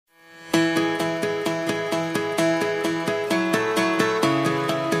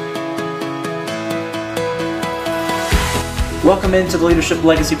Welcome into the Leadership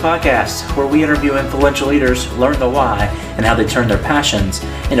Legacy Podcast, where we interview influential leaders, learn the why, and how they turn their passions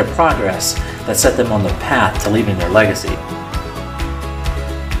into progress that set them on the path to leaving their legacy.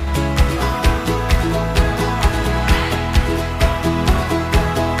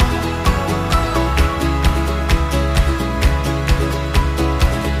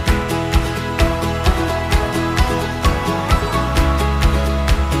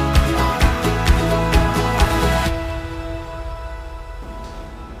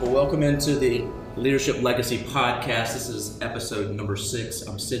 Welcome into the Leadership Legacy Podcast. This is episode number 6.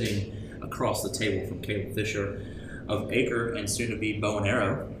 I'm sitting across the table from Caleb Fisher of Acre and soon to be Bow and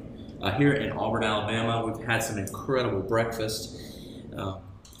Arrow here in Auburn, Alabama. We've had some incredible breakfast.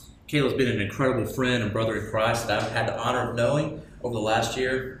 Caleb's been an incredible friend and brother in Christ that I've had the honor of knowing over the last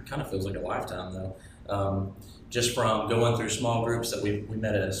year. Kind of feels like a lifetime though. Just from going through small groups that we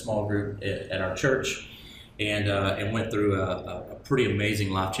met at a small group at our church. And went through a pretty amazing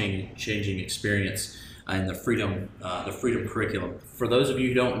life-changing experience in the Freedom curriculum. For those of you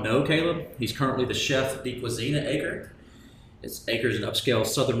who don't know Caleb, he's currently the chef de cuisine at Acre. Acre is an upscale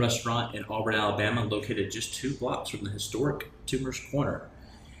southern restaurant in Auburn, Alabama, located just 2 blocks from the historic Toomer's Corner.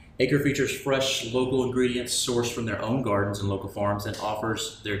 Acre features fresh local ingredients sourced from their own gardens and local farms and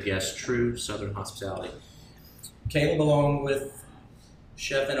offers their guests true southern hospitality. Caleb, along with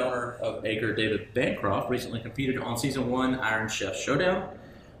chef and owner of Acre, David Bancroft, recently competed on Season 1 Iron Chef Showdown,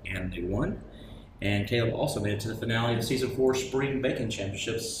 and they won. And Caleb also made it to the finale of the Season 4 Spring Baking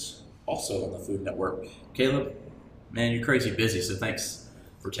Championships, also on the Food Network. Caleb, man, you're crazy busy, so thanks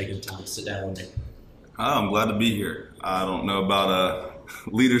for taking the time to sit down with me. I'm glad to be here. I don't know about a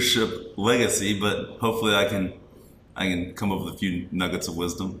leadership legacy, but hopefully I can come up with a few nuggets of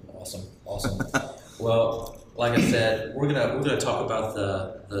wisdom. Awesome. Well, like I said, we're gonna talk about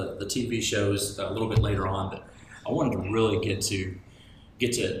the TV shows a little bit later on, but I wanted to really get to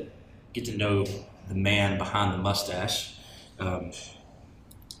know the man behind the mustache.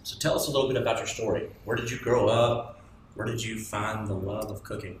 So tell us a little bit about your story. Where did you grow up? Where did you find the love of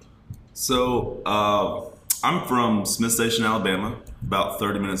cooking? So I'm from Smith Station, Alabama, about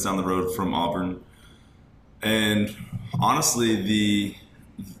 30 minutes down the road from Auburn, and honestly, the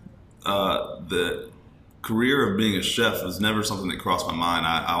career of being a chef was never something that crossed my mind.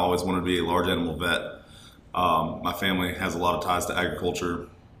 I always wanted to be a large animal vet. My family has a lot of ties to agriculture,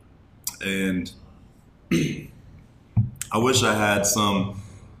 and I wish I had some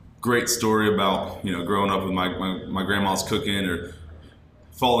great story about growing up with my grandma's cooking or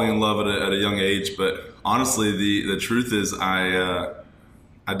falling in love at a young age. But honestly, the truth is I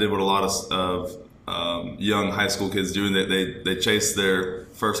did what a lot of young high school kids do, and they chase their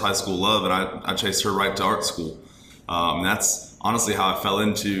first high school love, and I chased her right to art school. And that's honestly how I fell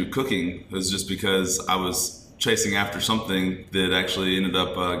into cooking. It was just because I was chasing after something that actually ended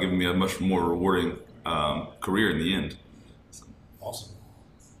up giving me a much more rewarding career in the end. Awesome.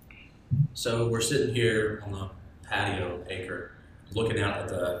 So we're sitting here on the patio of Acre, looking out at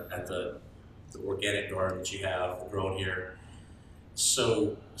the organic garden that you have growing here.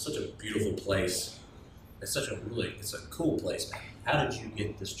 So such a beautiful place. It's a cool place, man. How did you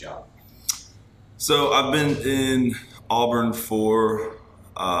get this job? So I've been in Auburn for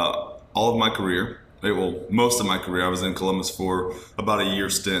all of my career. Well, most of my career. I was in Columbus for about a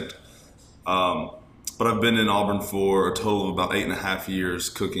year stint. But I've been in Auburn for a total of about 8.5 years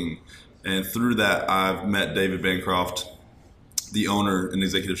cooking. And through that, I've met David Bancroft, the owner and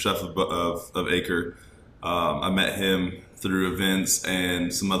executive chef of Acre. I met him through events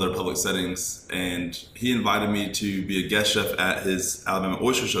and some other public settings, and he invited me to be a guest chef at his Alabama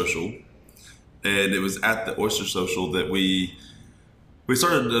Oyster Social. And it was at the Oyster Social that we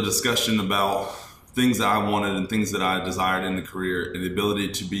started a discussion about things that I wanted and things that I desired in the career, and the ability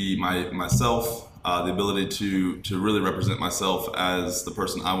to be myself, the ability to really represent myself as the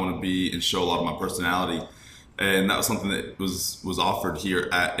person I want to be and show a lot of my personality. And that was something that was offered here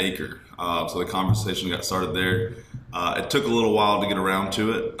at Acre. So the conversation got started there. It took a little while to get around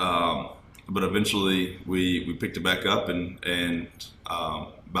to it, but eventually we picked it back up, and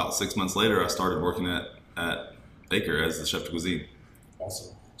about 6 months later, I started working at Acre as the chef de cuisine.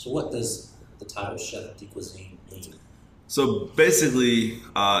 Awesome. So what does the title chef de cuisine mean? So basically,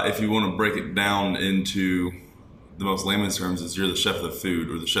 if you want to break it down into the most layman's terms, is you're the chef of the food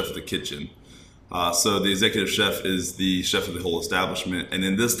or the chef of the kitchen. So the executive chef is the chef of the whole establishment, and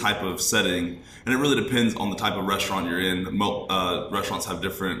in this type of setting, and it really depends on the type of restaurant you're in. Restaurants have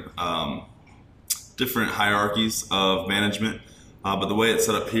different hierarchies of management, but the way it's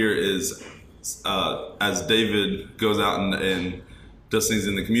set up here is as David goes out and does things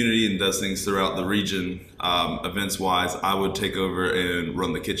in the community and does things throughout the region, events-wise, I would take over and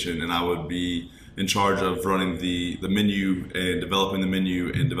run the kitchen, and I would be in charge of running the menu and developing the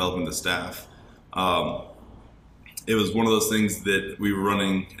menu and developing the staff. It was one of those things that we were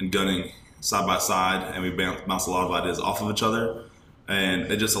running and gunning side by side, and we bounced a lot of ideas off of each other,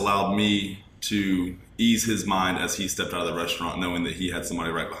 and it just allowed me to ease his mind as he stepped out of the restaurant, knowing that he had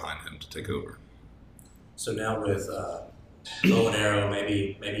somebody right behind him to take over. So now with Bow and Arrow,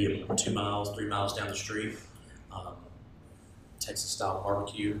 maybe 2 miles, 3 miles down the street, Texas-style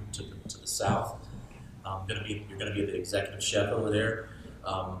barbecue to the south. You're gonna be the executive chef over there.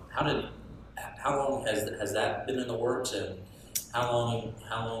 How long has that been in the works, and how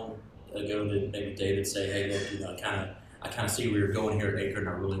long ago did maybe David say, hey, look, I kind of see where you're going here at Acre, and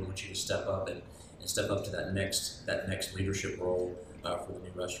I really want you to step up and step up to that next leadership role for the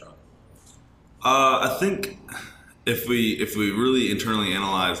new restaurant? I think if we really internally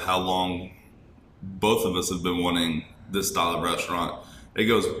analyze how long both of us have been wanting this style of restaurant, it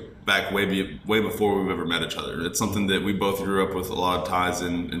goes back way before we've ever met each other. It's something that we both grew up with a lot of ties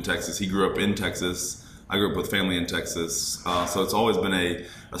in Texas. He grew up in Texas. I grew up with family in Texas. So it's always been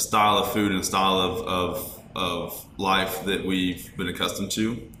a style of food and a style of life that we've been accustomed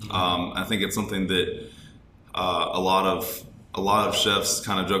to. I think it's something that a lot of chefs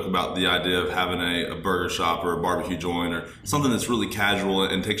kind of joke about, the idea of having a burger shop or a barbecue joint or something that's really casual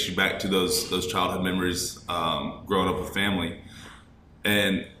and takes you back to those childhood memories growing up with family.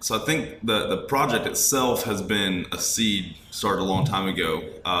 And so I think the project itself has been a seed started a long time ago,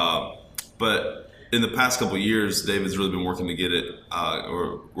 but in the past couple of years, David's really been working to get it,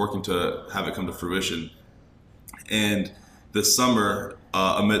 or working to have it come to fruition. And this summer,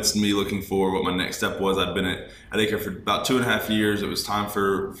 amidst me looking for what my next step was, I'd been at Acre for about 2.5 years. It was time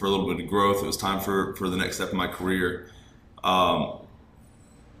for a little bit of growth. It was time for the next step in my career. And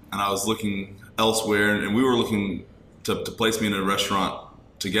I was looking elsewhere, and we were looking to place me in a restaurant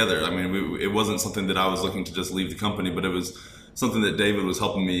together. I mean, it wasn't something that I was looking to just leave the company, but it was something that David was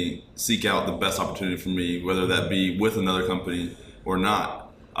helping me seek out the best opportunity for me, whether that be with another company or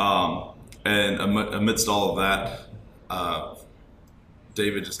not. And amidst all of that,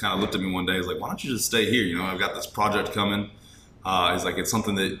 David just kind of looked at me one day. He's like, why don't you just stay here? You know, I've got this project coming. He's like, it's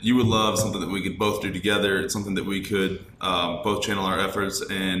something that you would love, something that we could both do together. It's something that we could both channel our efforts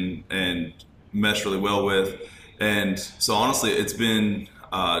and mesh really well with. And so honestly, it's been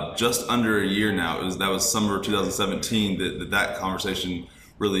just under a year now. That was summer 2017 that conversation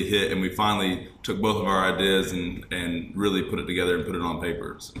really hit, and we finally took both of our ideas and really put it together and put it on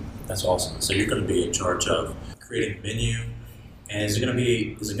paper. That's awesome. So you're going to be in charge of creating a menu, and is it going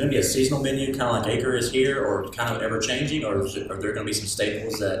to be a seasonal menu, kind of like Acre is here, or kind of ever changing, or are there going to be some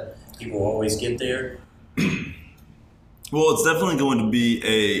staples that people always get there? Well, it's definitely going to be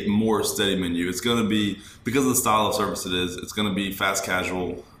a more steady menu. It's going to be, because of the style of service it is, it's going to be fast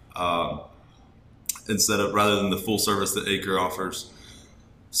casual rather than the full service that Acre offers.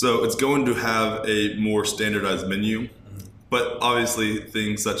 So it's going to have a more standardized menu, but obviously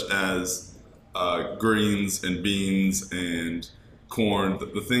things such as greens and beans and corn,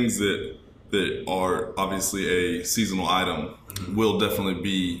 the things that are obviously a seasonal item, will definitely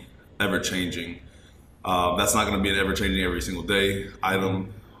be ever changing. That's not going to be an ever-changing every single day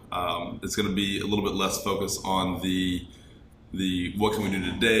item. It's going to be a little bit less focus on the what can we do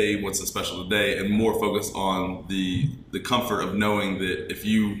today, what's the special today, and more focus on the comfort of knowing that if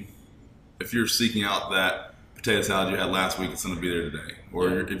you're seeking out that potato salad you had last week, it's going to be there today.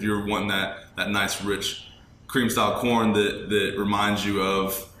 Or if you're wanting that nice rich cream-style corn that reminds you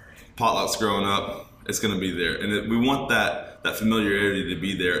of potlucks growing up, it's going to be there. And we want that familiarity to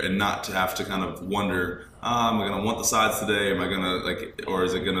be there, and not to have to kind of wonder, am I going to want the sides today? Am I going to or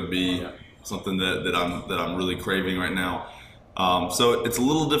is it going to be something that I'm really craving right now? So it's a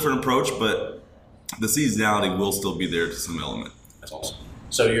little different approach, but the seasonality will still be there to some element. That's awesome.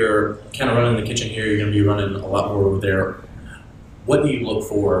 So you're kind of running the kitchen here. You're going to be running a lot more over there. What do you look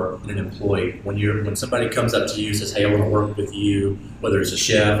for in an employee when somebody comes up to you and says, "Hey, I want to work with you"? Whether it's a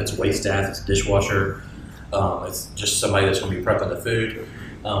chef, it's a waitstaff, it's a dishwasher. It's just somebody that's going to be prepping the food.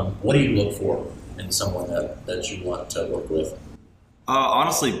 What do you look for in someone that you want to work with?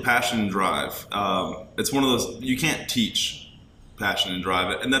 Honestly, passion and drive. It's one of those, you can't teach passion and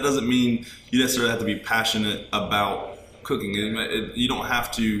drive. And that doesn't mean you necessarily have to be passionate about cooking. You don't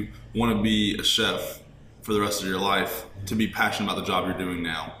have to want to be a chef for the rest of your life to be passionate about the job you're doing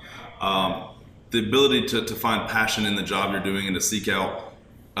now. The ability to find passion in the job you're doing and to seek out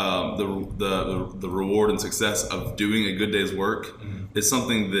the reward and success of doing a good day's work is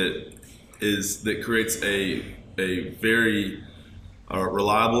something that creates a very a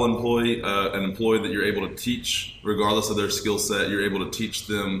reliable employee, an employee that you're able to teach regardless of their skill set. You're able to teach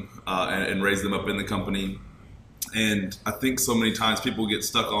them and raise them up in the company. And I think so many times people get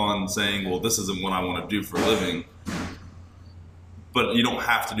stuck on saying, well, this isn't what I want to do for a living. But you don't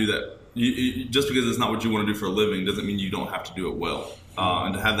have to do that. Just because it's not what you want to do for a living doesn't mean you don't have to do it well.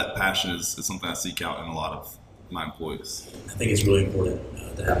 And to have that passion is something I seek out in a lot of my employees. I think it's really important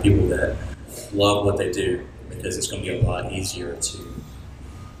to have people that love what they do, because it's going to be a lot easier it's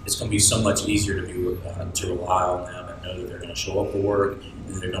going to be so much easier to rely on them and know that they're going to show up for work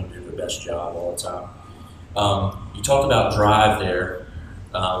and they're going to do their best job all the time. You talked about drive there.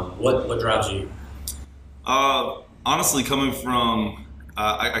 What drives you? Honestly, coming from,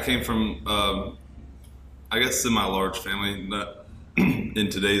 I came from, I guess, semi-large family in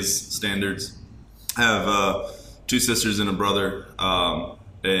today's standards. I have 2 sisters and a brother,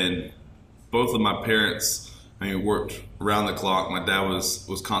 and both of my parents, worked around the clock. My dad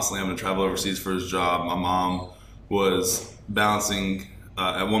was constantly having to travel overseas for his job. My mom was balancing,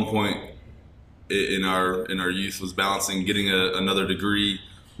 at one point in our youth, was balancing getting another degree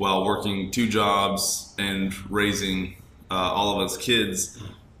while working 2 jobs and raising all of us kids.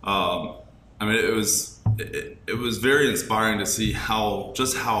 It was very inspiring to see how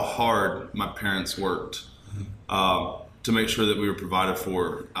hard my parents worked to make sure that we were provided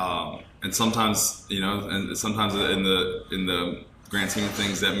for. And sometimes, sometimes in the grand scheme of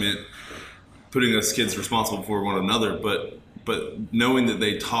things, that meant putting us kids responsible for one another. But knowing that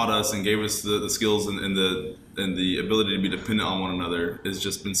they taught us and gave us the skills and the ability to be dependent on one another has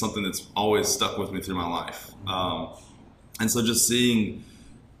just been something that's always stuck with me through my life. And so just seeing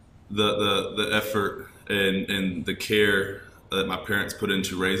the effort and the care that my parents put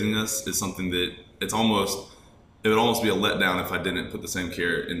into raising us is something that it would almost be a letdown if I didn't put the same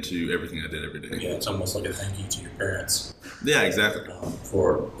care into everything I did every day. Yeah, it's almost like a thank you to your parents. Yeah, exactly.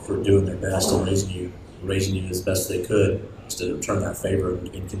 For doing their best and raising you as best they could to return that favor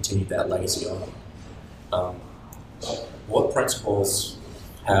and continue that legacy on. What principles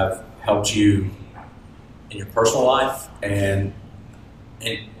have helped you in your personal life and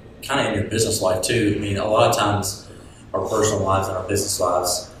kind of in your business life too? A lot of times our personal lives and our business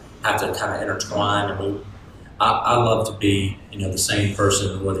lives have to kind of intertwine and move. I love to be, the same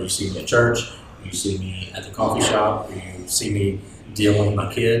person, whether you see me at church, you see me at the coffee shop, or you see me dealing with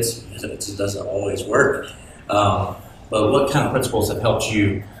my kids. It doesn't always work. But what kind of principles have helped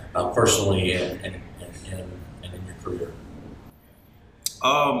you personally and in your career?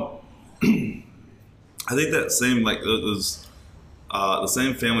 I think that same, the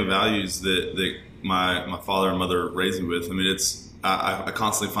same family values that my father and mother raised me with. I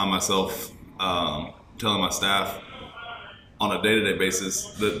constantly find myself telling my staff on a day-to-day basis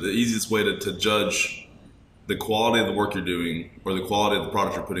that the easiest way to judge the quality of the work you're doing or the quality of the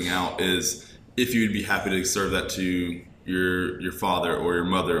product you're putting out is if you'd be happy to serve that to your father or your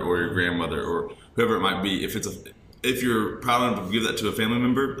mother or your grandmother or whoever it might be. If you're proud enough to give that to a family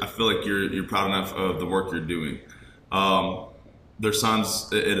member, I feel like you're proud enough of the work you're doing. There's times,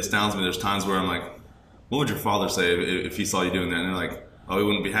 it astounds me, there's times where I'm like, what would your father say if he saw you doing that? And they're like, oh, he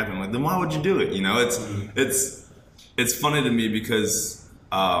wouldn't be happy. I'm like, then why would you do it? It's funny to me because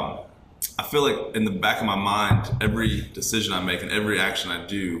I feel like in the back of my mind, every decision I make and every action I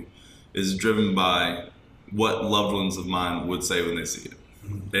do is driven by what loved ones of mine would say when they see it.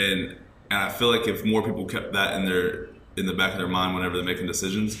 And I feel like if more people kept that in the back of their mind whenever they're making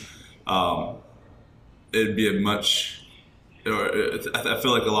decisions, it'd be I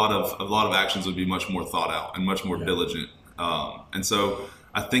feel like a lot of actions would be much more thought out and much more diligent. And so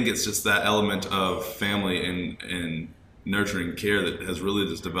I think it's just that element of family and nurturing care that has really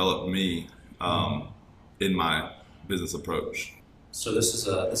just developed me in my business approach. So this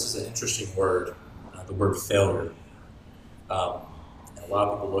is an interesting word, the word failure. And a lot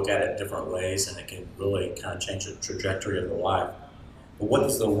of people look at it in different ways, and it can really kind of change the trajectory of their life. But what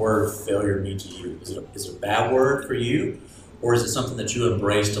does the word failure mean to you? Is it a bad word for you, or is it something that you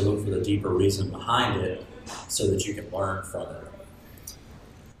embrace to look for the deeper reason behind it so that you can learn from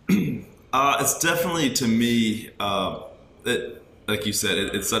it? It's definitely, to me, like you said,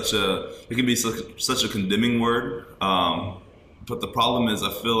 it can be such a condemning word. But the problem is,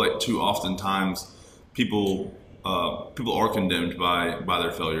 I feel like too oftentimes people are condemned by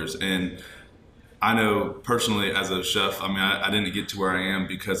their failures. And I know personally as a chef, I didn't get to where I am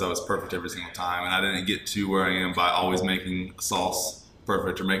because I was perfect every single time, and I didn't get to where I am by always making a sauce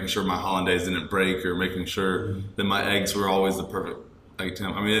perfect or making sure my hollandaise didn't break or making sure that my eggs were always the perfect egg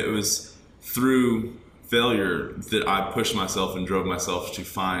temp. It was through failure that I pushed myself and drove myself to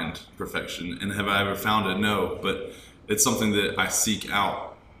find perfection. And have I ever found it? No, but it's something that I seek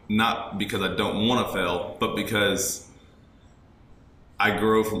out, not because I don't want to fail, but because I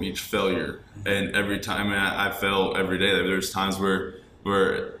grow from each failure. And every time, I mean, I fail every day. There's times where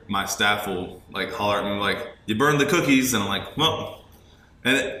my staff will like holler at me like, "You burned the cookies," and I'm like, "Well,"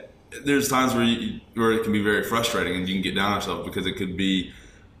 and there's times where it can be very frustrating, and you can get down on yourself because it could be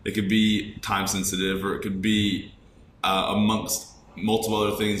time sensitive, or it could be amongst multiple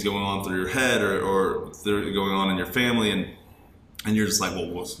other things going on through your head, or they're going on in your family, and you're just like, well,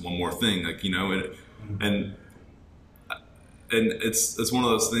 what's one more thing, like, you know, and it's one of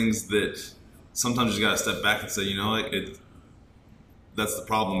those things that sometimes you got to step back and say, you know, like that's the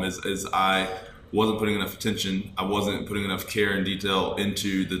problem is I wasn't putting enough attention, I wasn't putting enough care and detail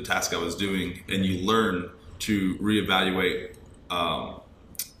into the task I was doing, and you learn to reevaluate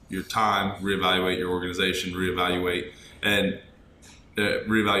your time, reevaluate your organization, reevaluate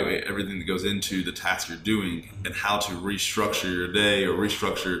everything that goes into the task you're doing, and how to restructure your day or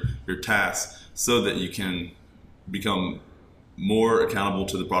restructure your tasks so that you can become more accountable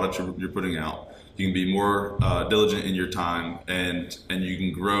to the product you're putting out. You can be more diligent in your time, and you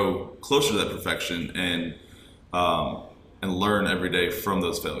can grow closer to that perfection and learn every day from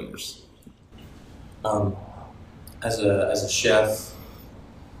those failures. As a chef,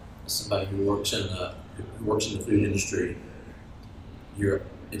 somebody who works in the food industry,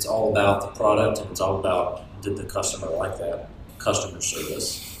 it's all about the product, and it's all about, did the customer like that? Customer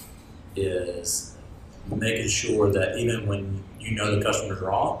service is making sure that even when you know the customer's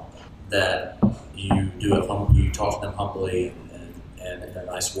wrong, that you talk to them humbly and in a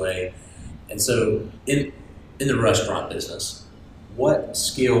nice way. And so in the restaurant business, what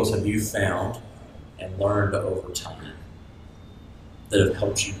skills have you found and learned over time that have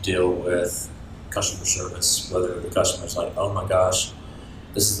helped you deal with customer service, whether the customer's like, oh my gosh,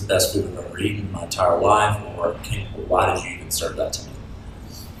 this is the best food I've ever eaten in my entire life, or why did you even serve that to me?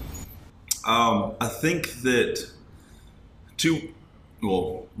 I think that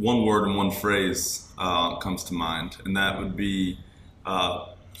one word and one phrase comes to mind, and that would be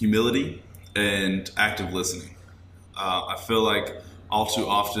humility and active listening. I feel like all too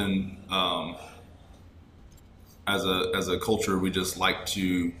often, as a culture, we just like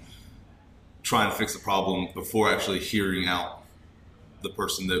to try and fix a problem before actually hearing out the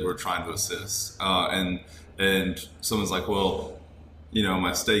person that we're trying to assist. And someone's like, well, you know,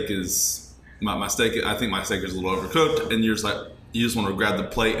 my steak is I think my steak is a little overcooked, and you're just like, you just want to grab the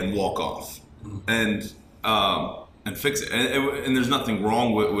plate and walk off and fix it. And there's nothing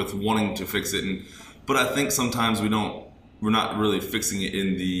wrong with wanting to fix it. But I think sometimes we're not really fixing it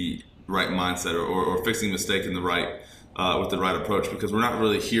in the right mindset, or fixing a mistake in the right, with the right approach, because we're not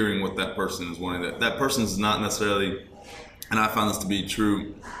really hearing what that person is wanting. That person is not necessarily, and I found this to be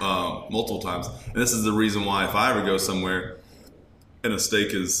true multiple times. And this is the reason why, if I ever go somewhere and a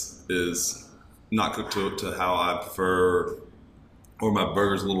steak is not cooked to how I prefer, or my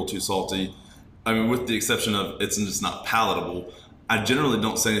burger's a little too salty, I mean, with the exception of it's just not palatable, I generally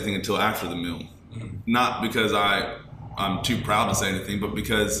don't say anything until after the meal. Not because I'm too proud to say anything, but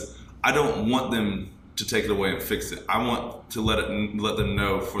because I don't want them to take it away and fix it. I want to let them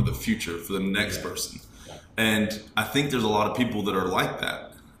know for the future, for the next person. And I think there's a lot of people that are like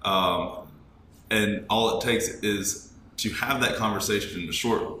that. And all it takes is to have that conversation, a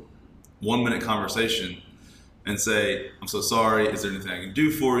short 1-minute conversation, and say, I'm so sorry, is there anything I can do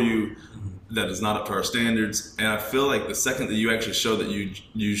for you that is not up to our standards? And I feel like the second that you actually show that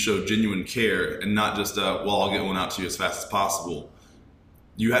you show genuine care, and not just, well, I'll get one out to you as fast as possible,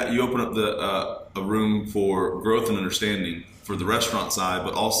 you open up a room for growth and understanding for the restaurant side,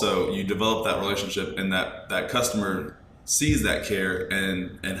 but also you develop that relationship, and that customer sees that care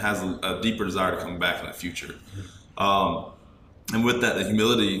and has a deeper desire to come back in the future. And with that, the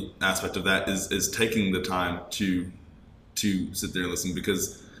humility aspect of that is taking the time to sit there and listen,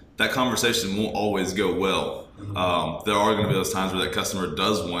 because that conversation won't always go well. There are going to be those times where that customer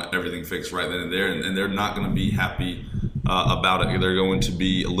does want everything fixed right then and there, and they're not going to be happy about it. They're going to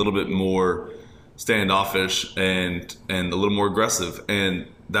be a little bit more standoffish and a little more aggressive. And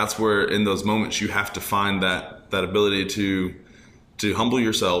that's where, in those moments, you have to find that ability to humble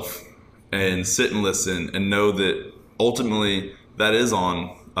yourself and sit and listen, and know that ultimately that is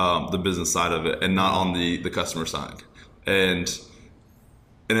on the business side of it and not on the customer side. And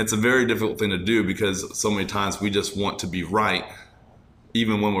it's a very difficult thing to do, because so many times we just want to be right.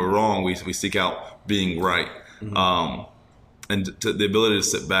 Even when we're wrong, we seek out being right. And the ability to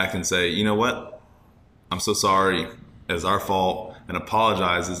sit back and say, you know what, I'm so sorry, it's our fault, and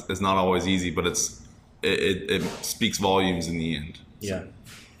apologize is not always easy, but it speaks volumes in the end. Yeah.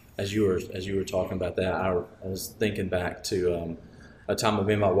 as you were talking about that, I was thinking back to a time when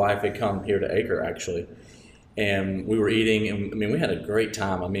me and my wife had come here to Acre actually, and we were eating, and I mean we had a great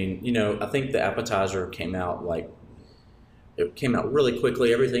time. I mean, you know, I think the appetizer came out really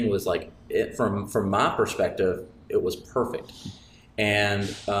quickly. Everything was like from my perspective, it was perfect. And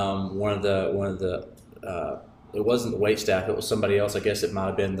one of the it wasn't the wait staff, it was somebody else. I guess it might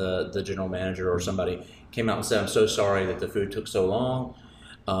have been the general manager or somebody came out and said, "I'm so sorry that the food took so long."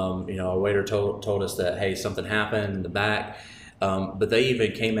 You know, a waiter told us that, hey, something happened in the back. But they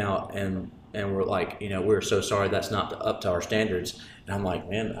even came out and were like, you know, we're so sorry, that's not up to our standards. And I'm like,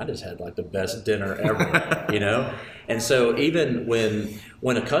 man, I just had like the best dinner ever, you know? And so even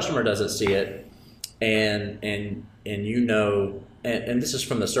when a customer doesn't see it and you know, and this is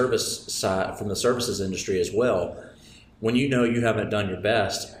from the service side, from the services industry as well, when you know you haven't done your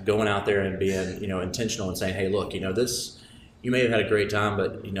best, going out there and being, you know, intentional and saying, hey, look, you know, this, you may have had a great time,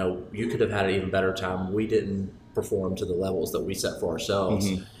 but, you know, you could have had an even better time. We didn't perform to the levels that we set for ourselves.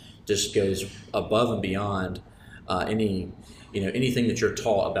 Mm-hmm. Just goes above and beyond anything that you're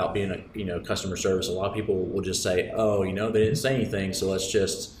taught about being a customer service. A lot of people will just say, oh, you know, they didn't say anything, so let's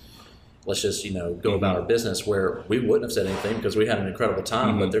just you know, go about our business, where we wouldn't have said anything because we had an incredible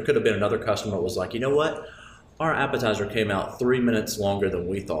time. But there could have been another customer that was like, you know what, our appetizer came out 3 minutes longer than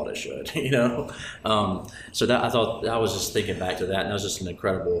we thought it should, you know. So that I was just thinking back to that, and that was just an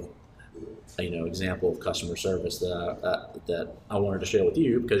incredible, you know, example of customer service that I wanted to share with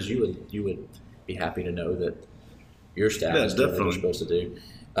you, because you would be happy to know that your staff is doing what they're supposed to do.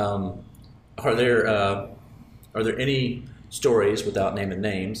 Are there any stories, without naming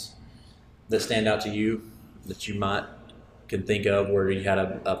names, that stand out to you that you can think of where you had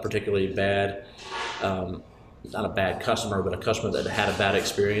a particularly bad, not a bad customer, but a customer that had a bad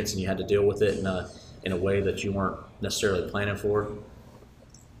experience and you had to deal with it in a way that you weren't necessarily planning for?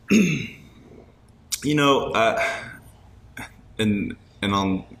 You know,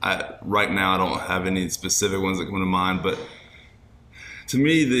 right now I don't have any specific ones that come to mind, but to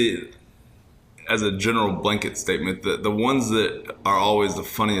me, as a general blanket statement, the ones that are always the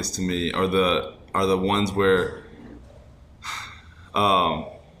funniest to me are the ones where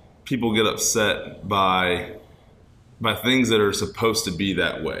people get upset by things that are supposed to be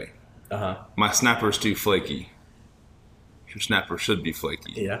that way. My snapper's too flaky. Your snapper should be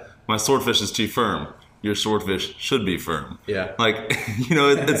flaky. Yeah. My swordfish is too firm. Your swordfish should be firm. Yeah. Like, you know,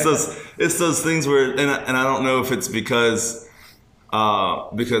 it's those things where, and I don't know if it's because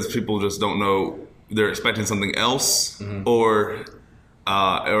people just don't know, they're expecting something else, or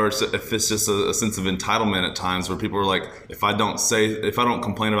if it's just a sense of entitlement at times where people are like, if I don't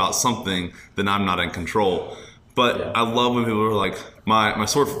complain about something, then I'm not in control. But yeah. I love when people are like, my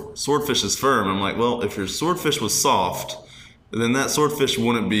swordfish is firm. I'm like, well, if your swordfish was soft, then that swordfish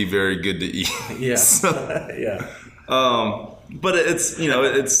wouldn't be very good to eat. Yeah. So, yeah. But it's, you know,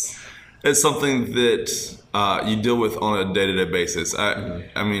 it's something that you deal with on a day-to-day basis.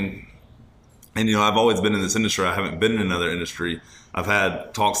 I mean, and you know, I've always been in this industry. I haven't been in another industry. I've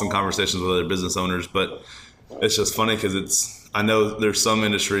had talks and conversations with other business owners, but it's just funny because I know there's some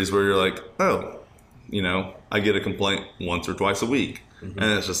industries where you're like, oh, you know, I get a complaint once or twice a week. And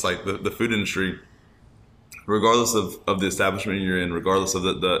it's just like the food industry, regardless of the establishment you're in, regardless of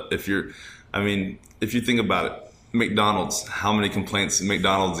if you think about it, McDonald's, how many complaints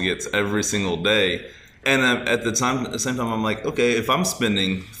McDonald's gets every single day. And at the same time, I'm like, okay, if I'm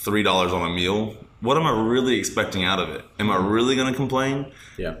spending $3 on a meal, what am I really expecting out of it? Am I really going to complain?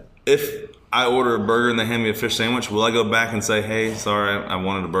 Yeah. If I order a burger and they hand me a fish sandwich, will I go back and say, hey, sorry, I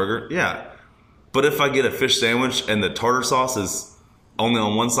wanted a burger? Yeah. But if I get a fish sandwich and the tartar sauce is only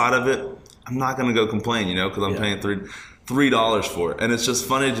on one side of it, I'm not going to go complain, you know, because I'm paying $3 for it. And it's just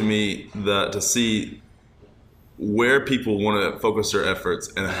funny to me to see where people want to focus their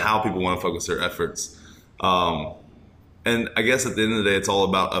efforts and how people want to focus their efforts. And I guess at the end of the day, it's all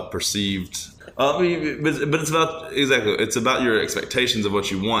about a perceived, but it's about your expectations of what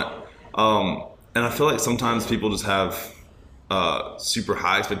you want. And I feel like sometimes people just have super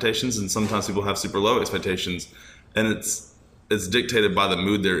high expectations, and sometimes people have super low expectations, and it's dictated by the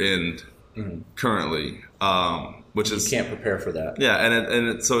mood they're in currently, which you can't prepare for that. Yeah,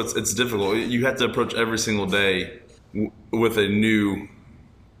 and so it's difficult. You have to approach every single day with a new,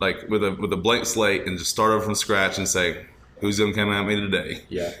 like with a blank slate, and just start over from scratch and say, who's going to come at me today?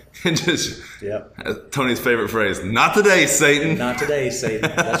 Yeah. And just, Tony's favorite phrase, not today, Satan. Not today,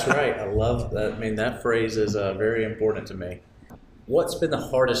 Satan. That's right. I love that. I mean, that phrase is very important to me. What's been the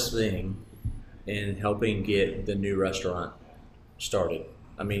hardest thing in helping get the new restaurant started?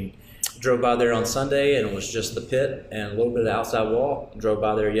 I mean, drove by there on Sunday, and it was just the pit and a little bit of the outside wall. Drove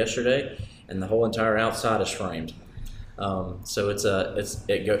by there yesterday, and the whole entire outside is framed. So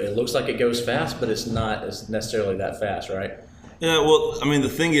it looks like it goes fast, but it's not necessarily that fast, right? Yeah, well, I mean, the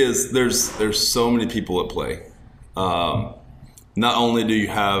thing is, there's so many people at play. Not only do you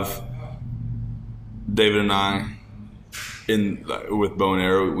have David and I with Bow and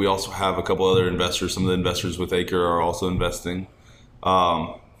Arrow, we also have a couple other investors. Some of the investors with Acre are also investing.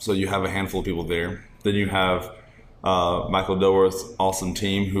 So you have a handful of people there. Then you have Michael Dilworth's awesome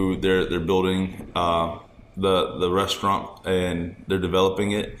team who they're building the restaurant, and they're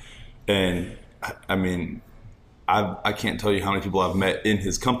developing it. And I mean, I can't tell you how many people I've met in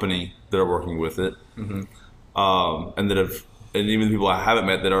his company that are working with it, and even the people I haven't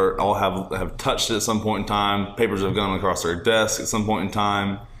met that all have touched it at some point in time. Papers have gone across their desk at some point in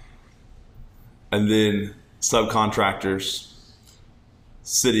time, and then subcontractors,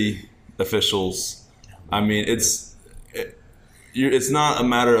 city officials. I mean, it's not a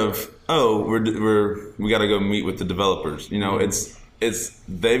matter of we got to go meet with the developers. You know, it's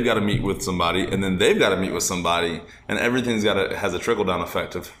they've got to meet with somebody, and then they've got to meet with somebody, and everything's has a trickle down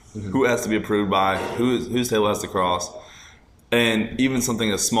effect of who has to be approved by, whose table has to cross, and even something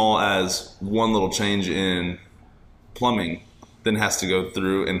as small as one little change in plumbing then has to go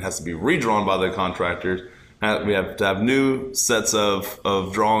through and has to be redrawn by the contractors. We have to have new sets of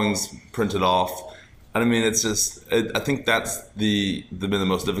drawings printed off. I mean, it's just, I think that's been the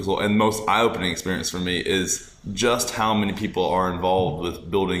most difficult and most eye-opening experience for me, is just how many people are involved with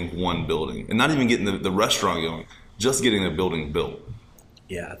building one building, and not even getting the restaurant going, just getting the building built.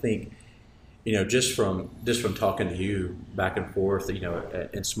 Yeah, I think, just from talking to you back and forth,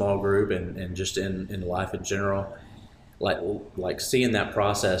 in small group and just in life in general, like seeing that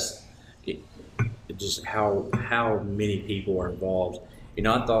process, just how many people are involved.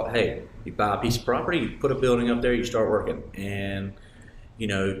 I thought, hey, you buy a piece of property, you put a building up there, you start working, and you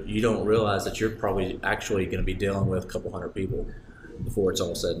don't realize that you're probably actually going to be dealing with a couple hundred people before it's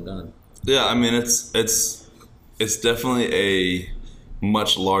all said and done. Yeah, I mean, it's definitely a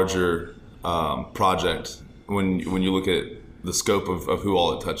much larger project when you look at the scope of who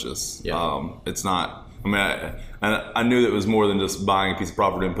all it touches. Yeah. It's not. I mean, I knew that it was more than just buying a piece of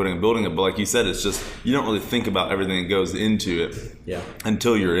property and putting a building up, but like you said, it's just, you don't really think about everything that goes into it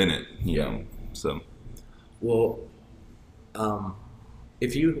until you're in it. You know? So. Well,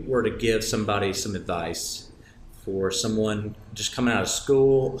 if you were to give somebody some advice for someone just coming out of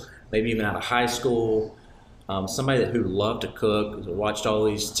school, maybe even out of high school, somebody who loved to cook, watched all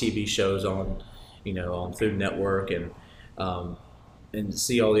these TV shows on Food Network, and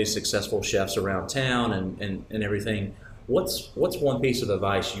see all these successful chefs around town and everything, what's one piece of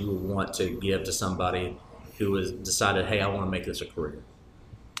advice you would want to give to somebody who has decided, hey, I want to make this a career?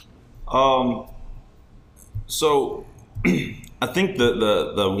 So I think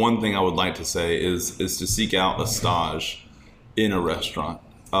the one thing I would like to say is to seek out a stage in a restaurant.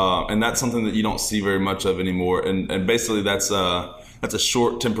 And that's something that you don't see very much of anymore. And basically that's a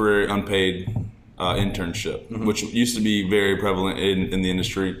short, temporary, unpaid internship, which used to be very prevalent in the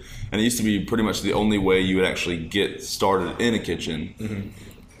industry, and it used to be pretty much the only way you would actually get started in a kitchen.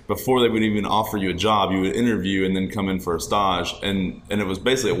 Before they would even offer you a job, you would interview and then come in for a stage, and it was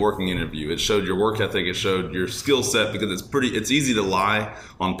basically a working interview. It showed your work ethic, it showed your skill set, because it's easy to lie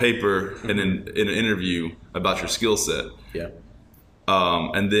on paper and in an interview about your skill set. Yeah.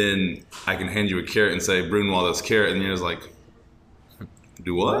 And then I can hand you a carrot and say, Brunwald, this carrot, and you're just like,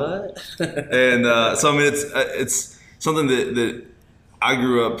 do what? And so I mean, it's something that I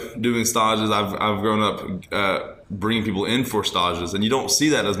grew up doing stages. I've grown up bringing people in for stages, and you don't see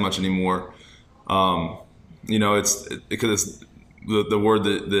that as much anymore. It's because the word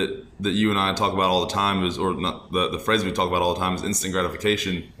that you and I talk about all the time is, or not, the phrase we talk about all the time is instant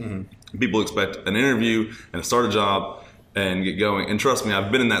gratification. People expect an interview and to start a job and get going. And trust me,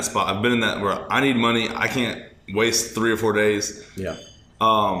 I've been in that spot. I've been in that where I need money. I can't waste 3 or 4 days. Yeah.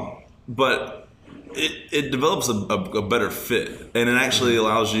 But it develops a better fit, and it actually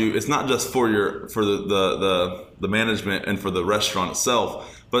allows you. It's not just for the management and for the restaurant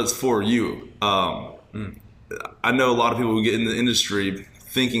itself, but it's for you. I know a lot of people who get in the industry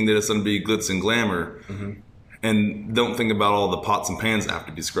thinking that it's going to be glitz and glamour, and don't think about all the pots and pans that have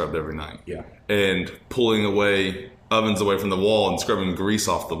to be scrubbed every night. Yeah. And pulling ovens away from the wall and scrubbing grease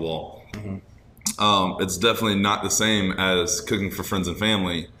off the wall. It's definitely not the same as cooking for friends and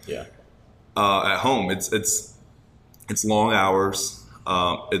family. Yeah. At home, it's long hours.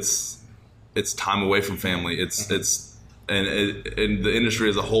 It's time away from family. And the industry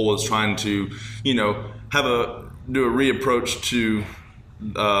as a whole is trying to, do a reapproach to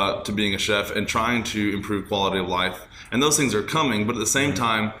to being a chef and trying to improve quality of life. And those things are coming, but at the same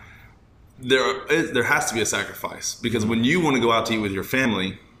time, there has to be a sacrifice, because when you want to go out to eat with your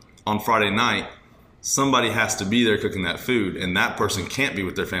family on Friday night, somebody has to be there cooking that food, and that person can't be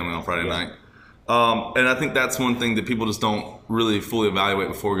with their family on Friday night. And I think that's one thing that people just don't really fully evaluate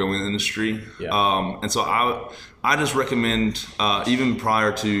before going in the industry. And so I just recommend, even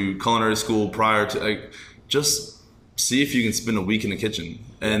prior to culinary school, prior to just see if you can spend a week in the kitchen.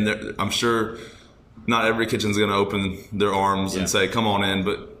 And I'm sure not every kitchen's going to open their arms and say, come on in,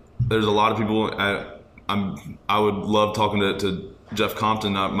 but there's a lot of people. I would love talking to Jeff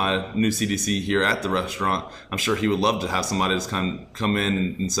Compton, my new CDC here at the restaurant. I'm sure he would love to have somebody just come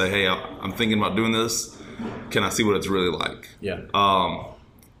in and say, hey, I'm thinking about doing this. Can I see what it's really like?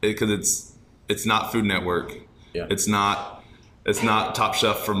 Because it's not Food Network. It's not Top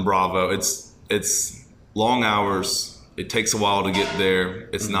Chef from Bravo. It's long hours. It takes a while to get there.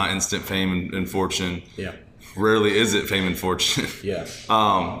 It's not instant fame and fortune. Rarely is it fame and fortune.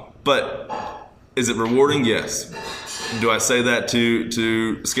 But is it rewarding? Yes. Do I say that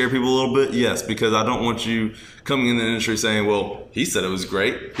to scare people a little bit? Yes, because I don't want you coming in the industry saying, well, he said it was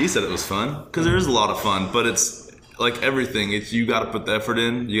great. He said it was fun. Because there is a lot of fun, but it's like everything. You got to put the effort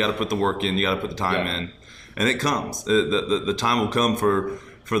in. You got to put the work in. You got to put the time in. And it comes. The time will come for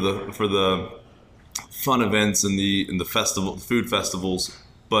the fun events and the food festivals,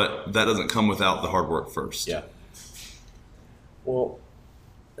 but that doesn't come without the hard work first. Well,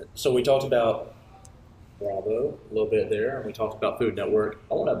 so we talked about Bravo a little bit there, and we talked about Food Network.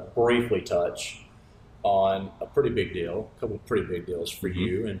 I want to briefly touch on a pretty big deal, a couple of pretty big deals for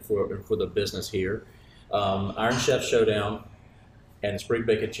you and for the business here. Iron Chef Showdown and the Spring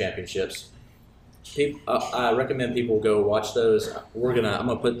Bacon Championships. I recommend people go watch those. I'm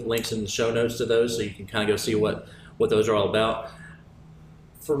gonna put links in the show notes to those, so you can kind of go see what those are all about.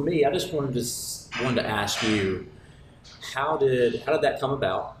 For me, I just wanted to ask you, how did that come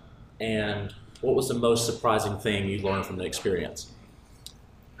about, and what was the most surprising thing you learned from the experience?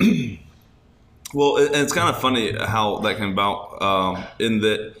 Well, it's kind of funny how that came about, in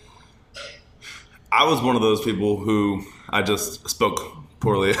that I was one of those people who I just spoke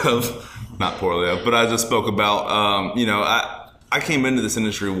poorly of, not poorly of, but I just spoke about, I came into this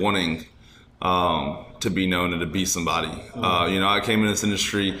industry wanting to be known and to be somebody. I came into this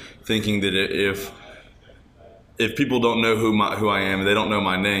industry thinking that if people don't know who I am and they don't know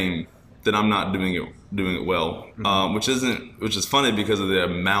my name, then I'm not doing it well. Which is funny because of the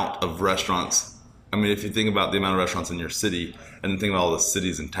amount of restaurants. I mean, if you think about the amount of restaurants in your city, and then think about all the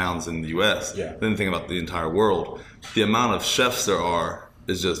cities and towns in the U.S., then think about the entire world, the amount of chefs there are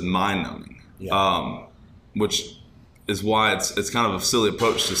is just mind-numbing. Which is why it's kind of a silly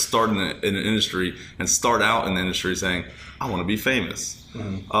approach to start in an industry and start out in the industry saying, I want to be famous.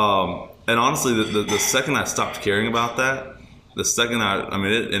 And honestly, the second I stopped caring about that, the second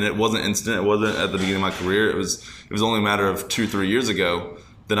it wasn't instant. It wasn't at the beginning of my career. It was only a matter of 2-3 years ago.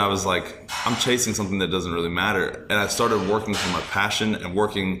 Then I was like, I'm chasing something that doesn't really matter. And I started working for my passion and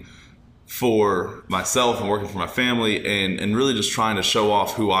working for myself and working for my family and really just trying to show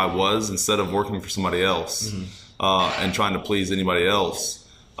off who I was instead of working for somebody else and trying to please anybody else.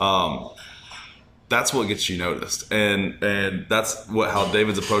 That's what gets you noticed. And that's how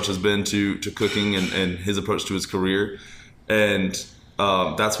David's approach has been to cooking and his approach to his career. And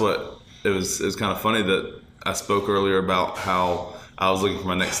that's what it was kind of funny that I spoke earlier about how I was looking for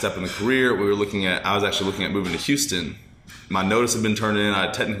my next step in the career. I was actually looking at moving to Houston. My notice had been turned in.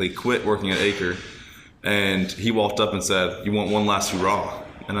 I technically quit working at Acre. And he walked up and said, you want one last hurrah?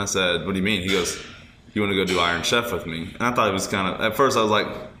 And I said, what do you mean? He goes, you want to go do Iron Chef with me? And I thought it was kind of, at first I was like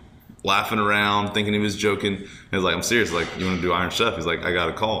laughing around, thinking he was joking. And he was like, I'm serious. Like, you want to do Iron Chef? He's like, I got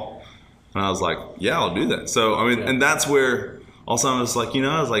a call. And I was like, yeah, I'll do that. So, and that's where also I was like,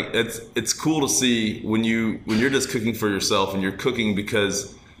 I was like, it's cool to see when you're just cooking for yourself and you're cooking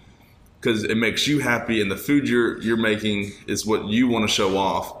because it makes you happy and the food you're making is what you want to show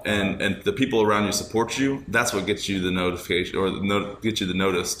off and the people around you support you. That's what gets you the notification or gets you the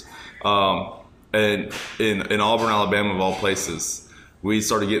noticed. And in Auburn, Alabama, of all places, we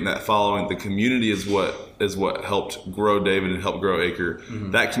started getting that following. The community is what helped grow David and helped grow Acre.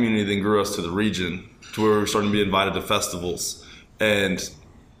 That community then grew us to the region, to where we were starting to be invited to festivals. And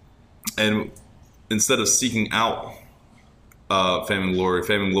instead of seeking out Fame and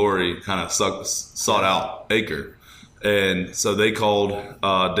Glory kind of sought out Acre. And so they called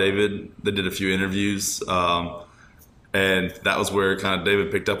David. They did a few interviews. And that was where kind of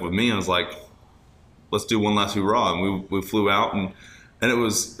David picked up with me and was like, let's do one last hurrah. And we flew out and it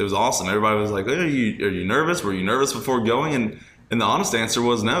was awesome. Everybody was like, hey, are you nervous? Were you nervous before going? And the honest answer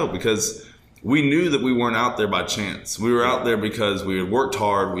was no, because we knew that we weren't out there by chance. We were out there because we had worked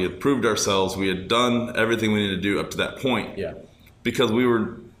hard, we had proved ourselves, we had done everything we needed to do up to that point. Yeah. Because we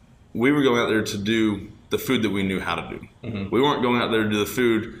were going out there to do the food that we knew how to do. Mm-hmm. We weren't going out there to do the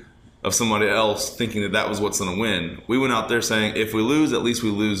food of somebody else thinking that that was what's going to win. We went out there saying, if we lose, at least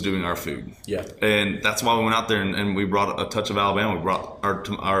we lose doing our food. Yeah. And that's why we went out there and we brought a touch of Alabama. We brought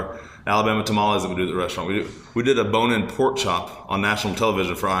our Alabama tamales that we do at the restaurant. We did a bone-in pork chop on national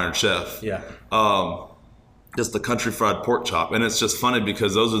television for Iron Chef. Yeah. Just the country fried pork chop. And it's just funny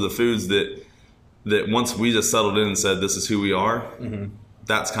because those are the foods that once we just settled in and said, this is who we are, mm-hmm.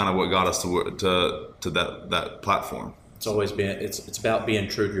 that's kind of what got us to that platform. It's always been, it's about being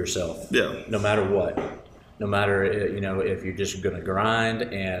true to yourself. Yeah. No matter what. No matter, if you're just going to grind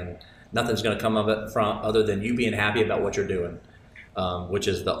and nothing's going to come of it from other than you being happy about what you're doing, which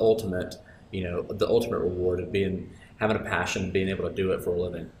is the ultimate reward of having a passion, being able to do it for a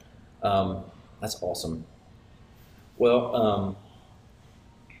living. That's awesome. Well,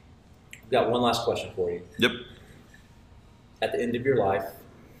 I've got one last question for you. Yep. At the end of your life,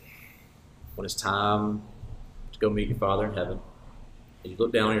 when it's time to go meet your Father in heaven, and you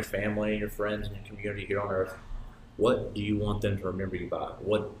look down on your family and your friends and your community here on earth, what do you want them to remember you by?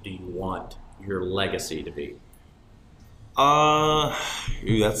 What do you want your legacy to be?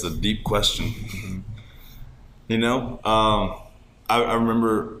 That's a deep question. Mm-hmm. I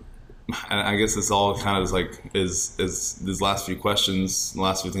remember, and I guess it's all kind of is these last few questions, the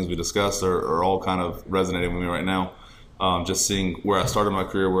last few things we discussed are all kind of resonating with me right now. Just seeing where I started my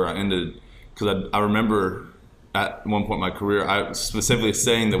career, where I ended, because I remember at one point in my career, I specifically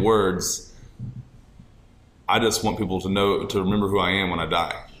saying the words, I just want people to remember who I am when I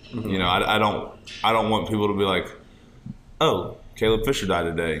die. Mm-hmm. I don't want people to be like, oh, Caleb Fisher died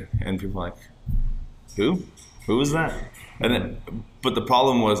today, and people are like, who was that? And then, but the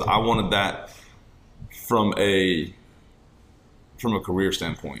problem was I wanted that from a career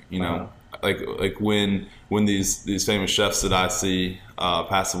standpoint, Uh-huh. like when these famous chefs that I see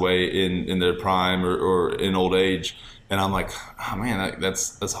pass away in their prime or in old age, and I'm like, oh man,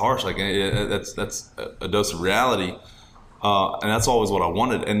 that's harsh. Like that's a dose of reality, and that's always what I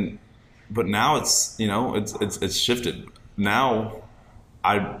wanted. But now it's it's shifted. Now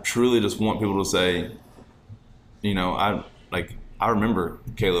I truly just want people to say, I remember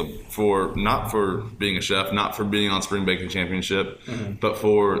Caleb not for being a chef, not for being on Spring Baking Championship, mm-hmm. but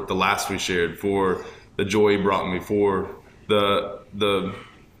for the laughs we shared, for the joy he brought me, for the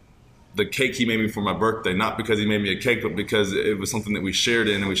cake he made me for my birthday, not because he made me a cake, but because it was something that we shared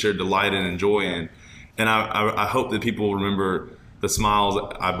in and we shared delight in and joy in. And I hope that people remember the smiles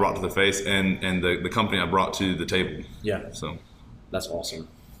I brought to the face and the company I brought to the table. Yeah. So that's awesome.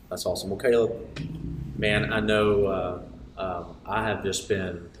 That's awesome. Well, Caleb, man, I know I have just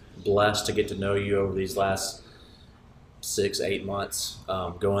been blessed to get to know you over these last 6-8 months,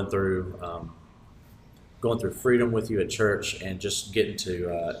 going through freedom with you at church and just getting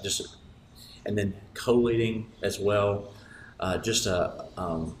to and then co-leading as well. Just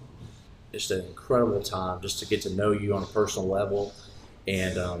an incredible time just to get to know you on a personal level,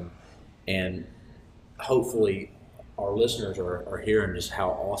 and hopefully our listeners are hearing just how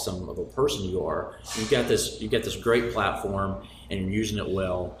awesome of a person you are. You've got this great platform, and you're using it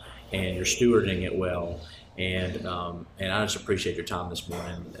well, and you're stewarding it well, and I just appreciate your time this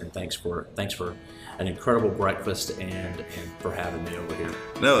morning, and thanks for an incredible breakfast and for having me over here.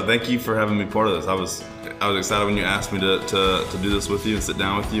 No, thank you for having me part of this. I was excited when you asked me to do this with you and sit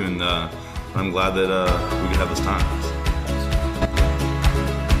down with you, and I'm glad that we could have this time.